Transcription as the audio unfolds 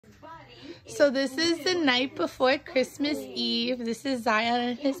So this is the night before Christmas Eve. This is Zion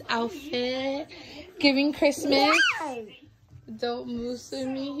in his outfit, giving Christmas. Don't move with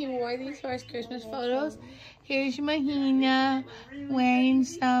me. He wore these for his Christmas photos. Here's Mahina wearing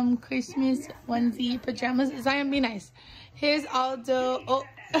some Christmas onesie pajamas. Zion, be nice. Here's Aldo. Oh,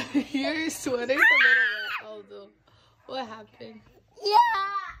 your sweater's a little wet, Aldo. What happened?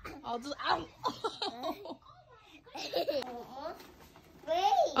 Yeah. Aldo, ow.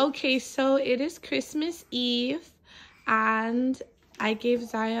 Okay, so it is Christmas Eve, and I gave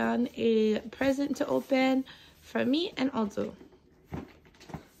Zion a present to open from me and Aldo.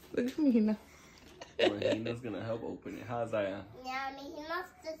 Look at Mahina. Mahina's gonna help open it. How's Zion? Yeah,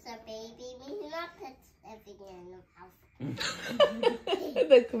 Mahina's just a baby. Mahina puts everything in the house.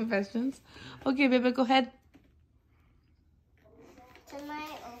 The confessions. Okay, baby, go ahead. Can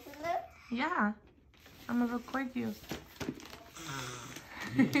I open it? Yeah, I'm gonna record you.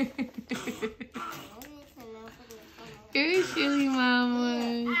 You're silly,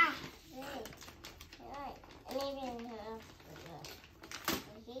 mama.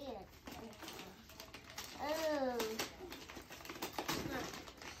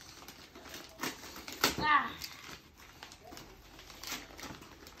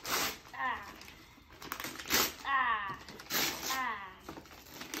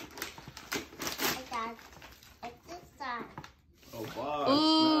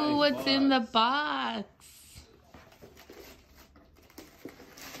 Ooh, nice what's box. In the box?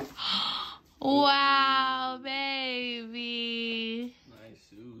 Wow, baby. Nice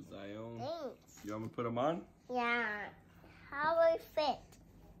shoes, Zion. Thanks. You want me to put them on? Yeah. How will it fit?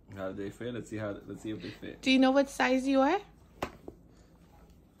 How do they fit? Let's see if they fit. Do you know what size you are?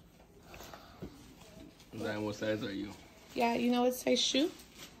 Zion, what size are you? Yeah, you know what size shoe?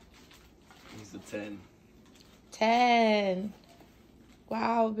 It's a 10. 10.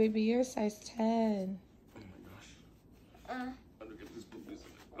 Wow, baby, you're size 10. Oh my gosh. Look at this boobies.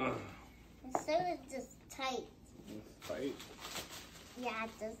 So it's just tight. It's tight? Yeah,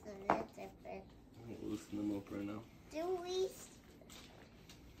 just a little different. I'm loosen them up right now. Do we?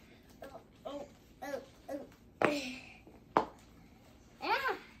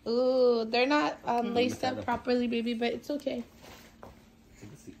 Ooh, they're not laced up properly, baby, but it's okay.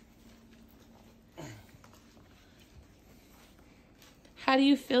 How do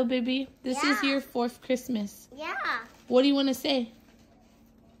you feel, baby? This is your 4th Christmas. Yeah. What do you want to say?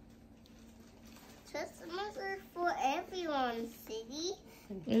 Christmas is for everyone, City.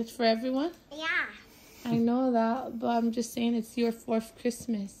 It's for everyone? Yeah. I know that, but I'm just saying it's your 4th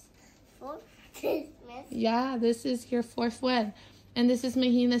Christmas. 4th Christmas? Yeah, this is your 4th one. And this is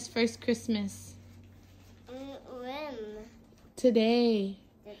Mahina's 1st Christmas. When? Today.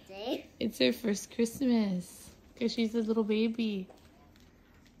 Today? It's her 1st Christmas. Because she's a little baby.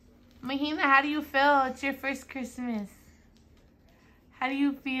 Mahina, how do you feel? It's your 1st Christmas. How do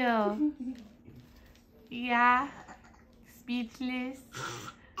you feel? Yeah? Speechless?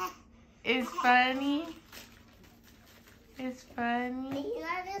 It's funny? It's funny?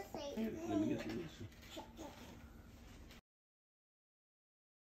 Let me get you this.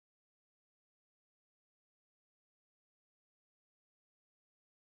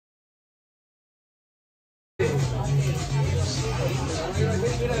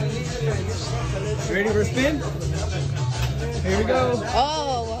 Ready for a spin? Here we go.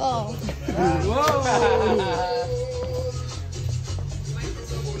 Oh, Whoa!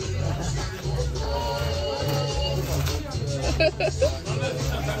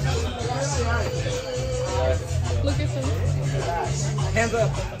 Look at him. Hands up.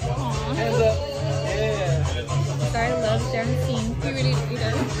 Aww. Hands up. Yeah. I love dancing. He really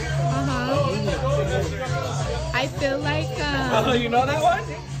does. I feel like Oh, you know that one?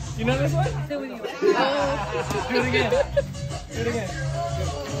 You know this one? Oh. Do it again. Do it again.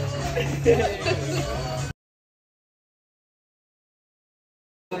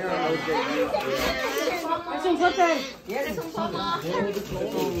 Es un suéter. Es un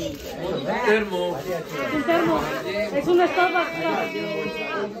termo. Es un termo. Es una estopa.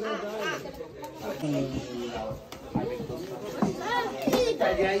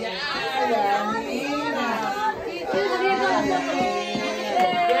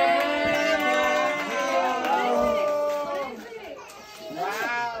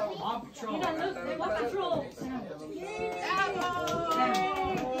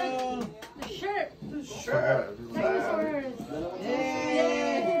 Sure. Dinosaurs.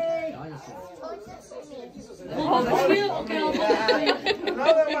 Yay. Oh, that's cute. Okay, I'll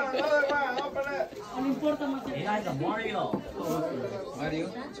Another one. Open it. no importa más. Hey guys, a Mario.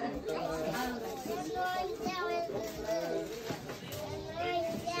 Mario.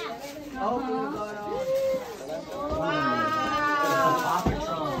 Wow,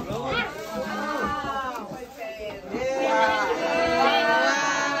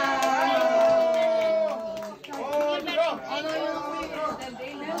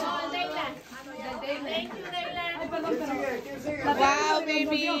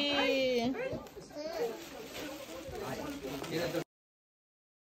 baby.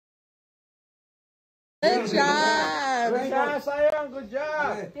 Good job. Good job, Sayang. Good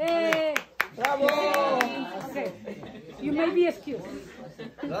job. Yay. Bravo. Okay. You may be excused.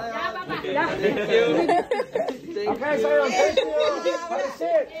 Okay, Sayang. Thank you. That's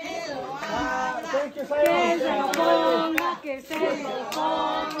it. Thank you, Que Sayang. se lo ponga, que se lo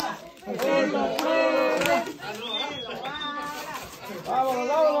ponga, que se lo ponga. Vámonos,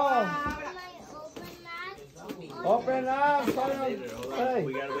 vámonos. Open up, Sayang. Hey.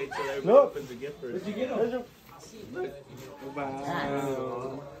 We gotta wait till everybody Look. opens the gift first.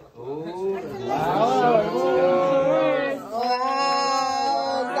 Wow,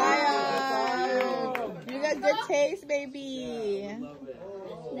 Zion. You got good taste, baby.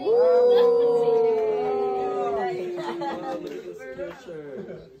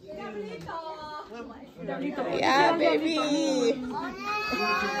 Yeah, baby.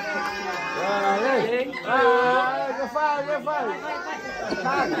 Go five, go five.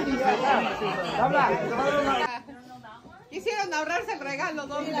 Quisieron ahorrarse el regalo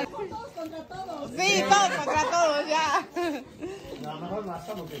doble. Sí, todos contra todos, ya.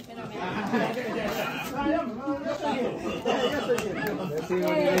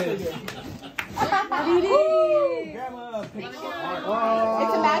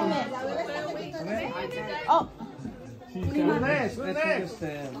 It's a magnet. Oh. Who's next? Who's next?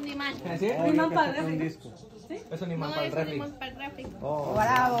 Un imán. Imán para el refri. Es un imán para el refri. Oh.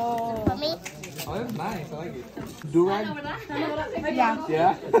 Bravo. For me. Oh, that's nice. I like it. Durag? Yeah.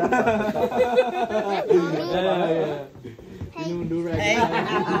 Yeah. Yeah. You know durag. Hey. A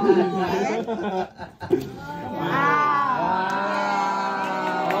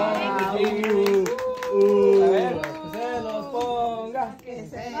ver, que se los ponga. Que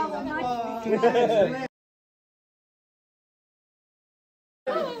se lo ponga.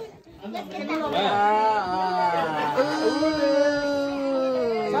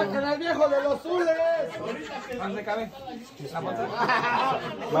 ¡Saquen al viejo de los zules! ¿Dónde cabe?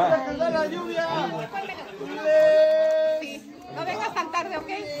 ¡Va a caer la lluvia! No vengas tan tarde, ¿ok?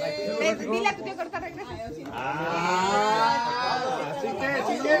 Dile a tu tío que ahorita regresa. Así que,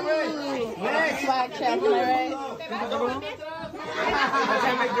 sigue, güey. Next.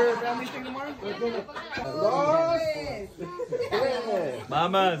 Dos.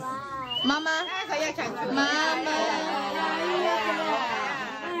 Mamas. Mamá. Mamá.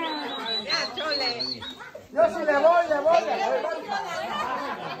 Ya, chole. Yo sí le voy.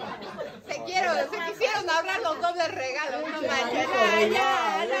 Se quisieron ahorrar los dobles regalos. No manches.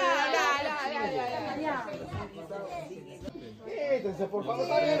 Quítense, por favor,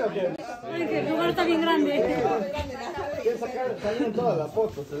 ¿está bien o qué? Ay, que el lugar está bien grande. Quiere salir en todas las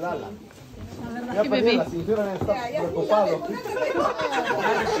fotos, el ala. Ya perdí la cintura, está preocupado.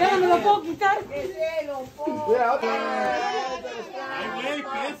 Ya no me lo puedo quitar. Mira, otra vez. ¡Ay, güey,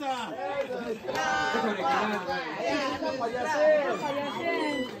 pesa!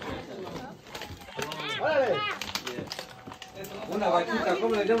 ¡Órale! Una vaquita,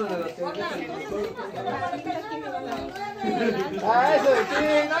 ¿cómo le llaman a las que Eso sí,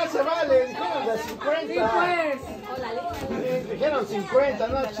 no se vale, dijeron de 50. Sí, pues. Dijeron 50,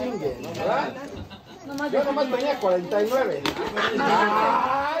 no chinguen, ¿verdad? Yo nomás tenía 49.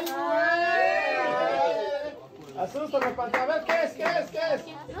 ¡Ay, güey! Asústame, para a ver, ¿qué es?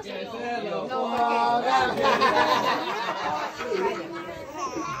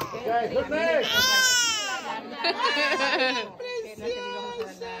 Okay, who's next?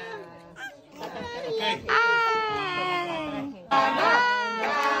 Preciosa.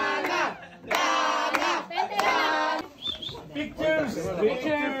 Pictures.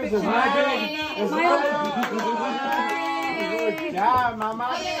 Ya, mamá.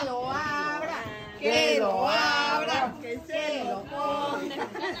 Que lo abra. Que se lo ponga.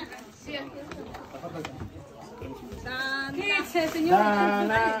 Dice, señor.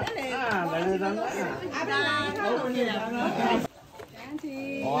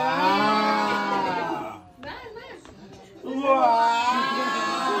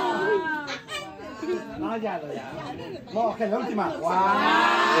 No, ya. No, que la última.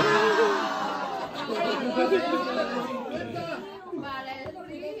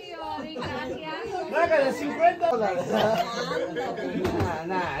 Naga de $50.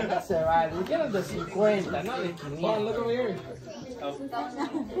 Nah, no se vale. Dijeron de 50, no de 500.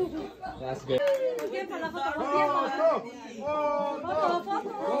 That's good. Tiempo, la foto, ¡Foto! foto, foto.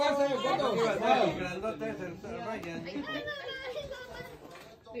 Póngase, foto. Grandote es el Reyes.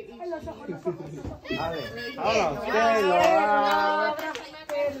 Dale, ahora usted lo haga.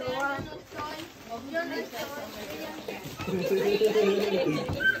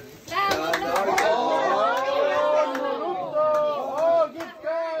 ¡Oh, gift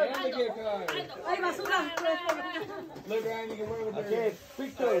card! Ay, basura. Look around, you can work with Okay,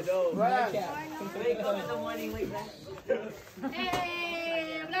 pictures. Right.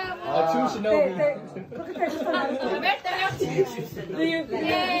 Two Shinobi.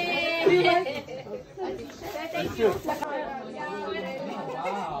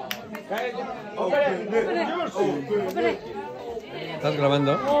 ¿Estás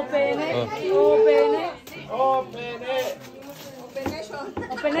grabando? Open it.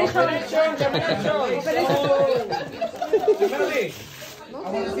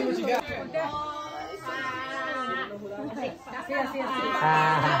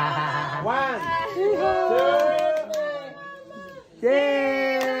 One, two,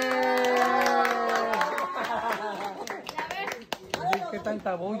 ¿Qué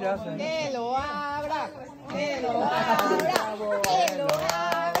tanta bulla hacen? Que lo abra, que lo abra, que lo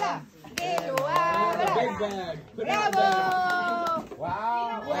abra, que lo abra. Big bag. ¡Bravo!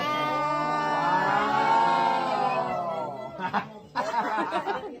 Wow.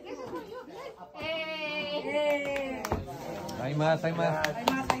 Hay más, hay más.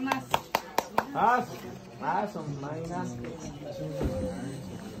 Hay más. Más o menos.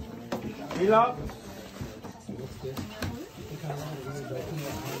 Milo.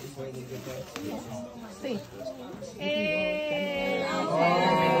 Sí.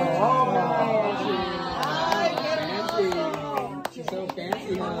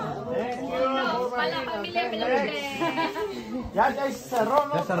 Ya se cerró,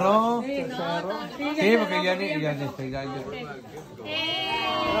 ¿no? ¿Ya cerró? Sí, porque ya ni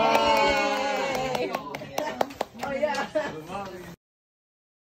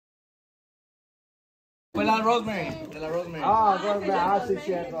Fue la Rosemary, de la Rosemary. Ah, bueno, sí,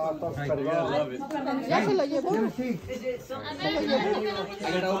 cierto. Entonces, perdón. Ya se lo llevó.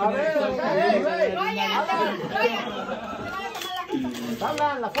 A ver,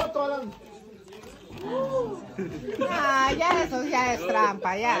 Alan, la foto, Alan. Ah, ya eso ya es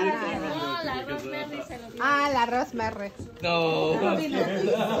trampa, ya. No, la Rosemary se lo dio. Ah, la Rosemary. No.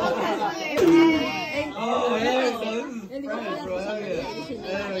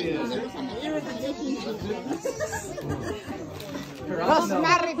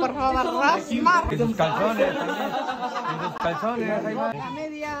 Rosemary, por favor, Rosemary. Y sus calzones también. Y sus calzones, hay más. La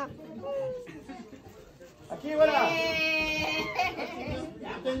media. Aquí, voilà.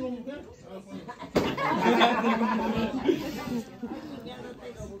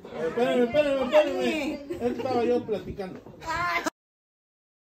 Espérenme. Estaba yo platicando.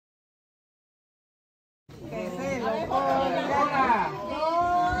 Que se lo ponga.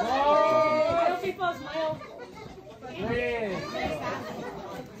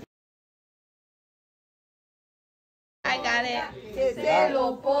 I got it. Que se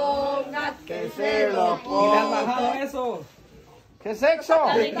lo ponga. Que se lo ¿Y le has ponga. bajado eso? ¿Qué sexo?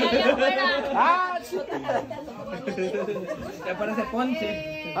 Ah, sí. Ya parece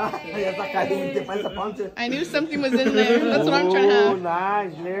ponche. Ah, ya está caliente, parece ponche. I knew something was in there. That's what I'm trying to Oh, have.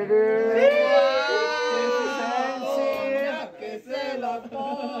 nice, lady. Que se lo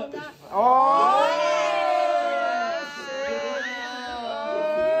ponga. Oh,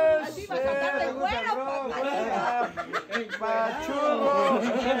 Así va a cantar de güero, Pachurro.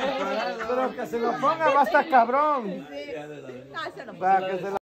 Pero que se lo ponga, va a estar cabrón. Para que se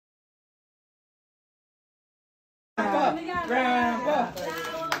lo...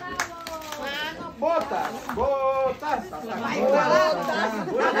 Botas.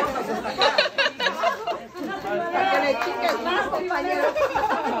 Para que le chiques más, compañero.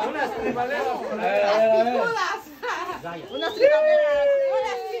 Unas tribaleras. Unas tribaderas.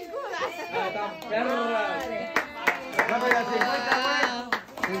 Unas picudas. Luego ya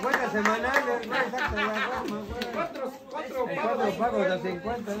 50 semanales, no exacto, la goma, cuatro pagos de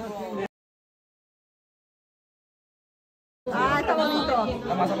 50, ¿no? Ah, está bonito.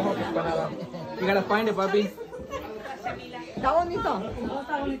 Está más abajo que para nada. You gotta find it, papi. Está bonito.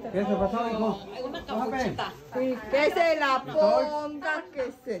 ¿Qué se pasó, hijo? Sí, que se la ponga,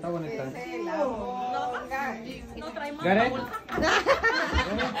 que se Está bonita. la ponga. ¿Got it?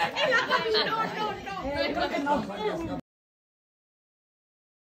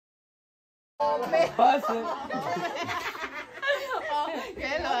 Pase.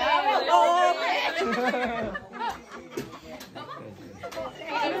 Que lo haga.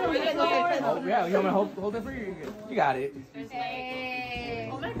 Oh, yeah, you want me to hold it for you? You got it. Hey.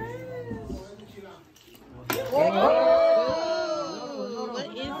 Oh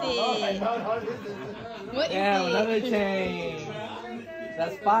my God. What is it? What is Yeah, it? another chain.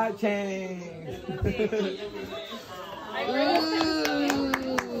 That's 5 chains.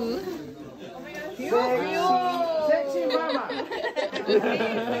 Sexy mama.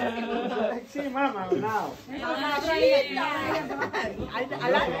 Sexy mama now.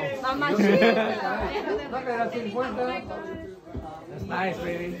 That's nice,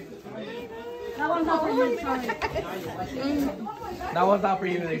 baby. That one's not for you, sorry. That one's not for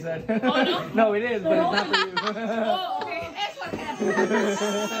you, they said. Oh, no? No, it is, but it's not for you. Oh, okay. That's what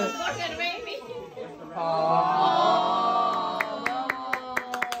happened. Baby.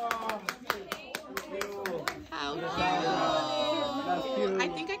 How cute. That's cute. I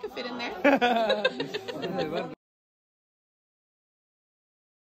think I could fit in there.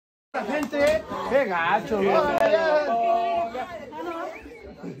 Gente, qué gacho.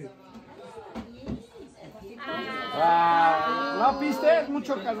 No pistes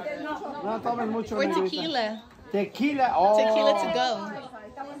mucho calor. No tomes mucho. Or negrita. tequila. Tequila. Oh. Tequila to go.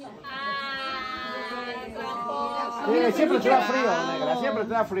 Sí, siempre te da frío, negra. Siempre te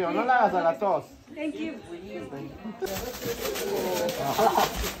da frío. No la hagas a la tos. Thank you.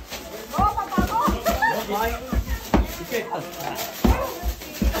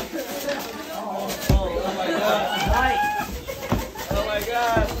 Oh my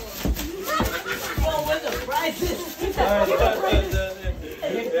God.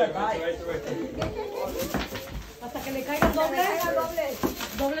 Hasta que le caigan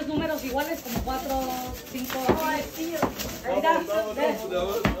dobles números iguales, como 4, 5. Ahí está.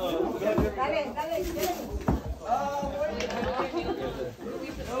 Dale.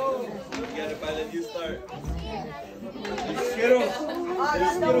 Get it by the new start. Skittles.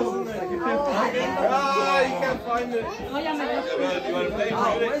 Skittles in there. Ah, you can't find it. No, ya me lo. You want to play?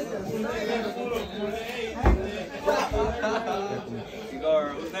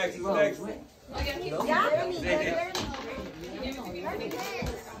 Who's next? Who's next?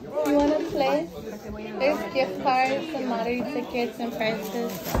 You want to play? There's gift cards and lottery tickets and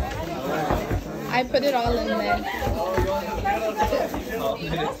prizes. I put it all in there.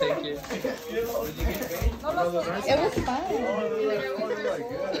 It was fun.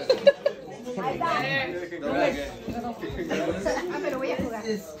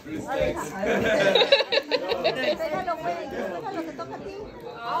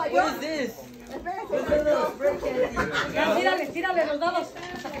 What is this? Tírale los dados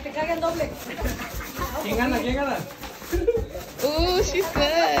hasta que te caigan doble. ¿Quién gana? ¿Quién gana? Ooh, she's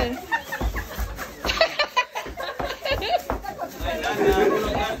good.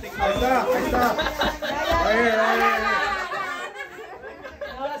 Ahí está. Right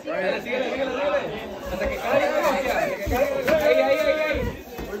here. Síguele. Hasta que caiga. Ahí.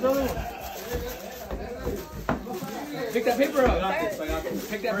 Pick that paper up.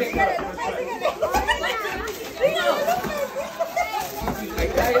 Pick that paper up.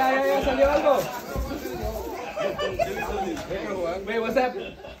 Ya, salió algo. Wait, what's that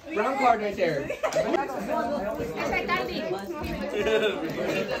brown card right there?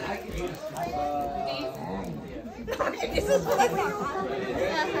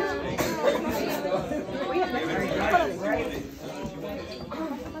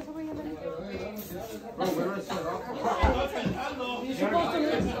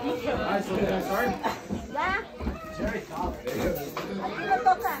 Alright, so can I start?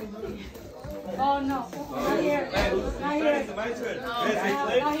 Oh no. Not here. Not here. My turn. Not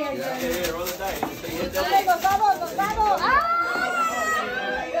here. Yeah, roll the dice.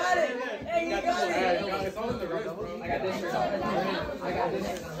 I got this.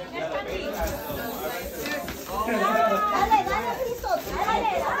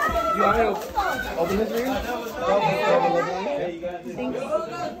 You want me to open this for you?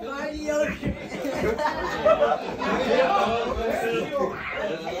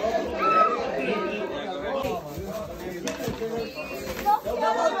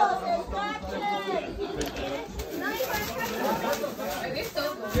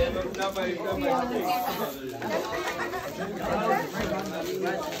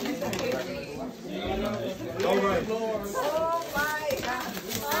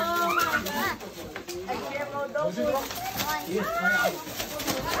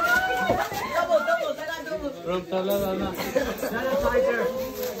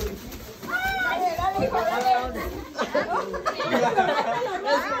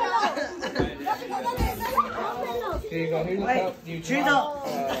 Here you go. Here's the cup. You choose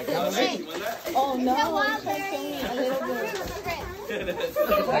Oh no, you can show me a little bit. I'm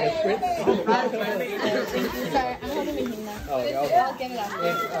holding my hand now. Oh, okay. I'll get it out.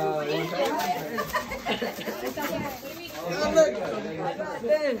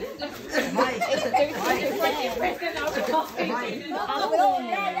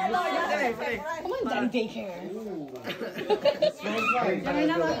 Come on, Daddy Daycare.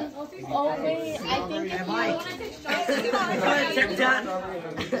 Oh wait, I think if you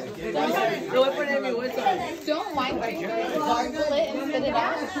don't wipe your fingers, gargle it and spit it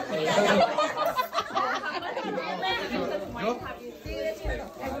out.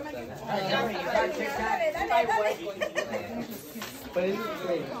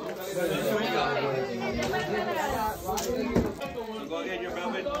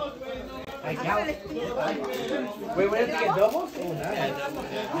 Wait, we have to get doubles? Oh, nice.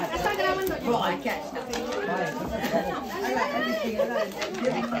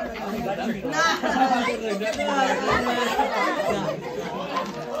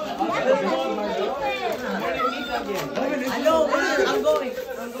 I know, I'm going.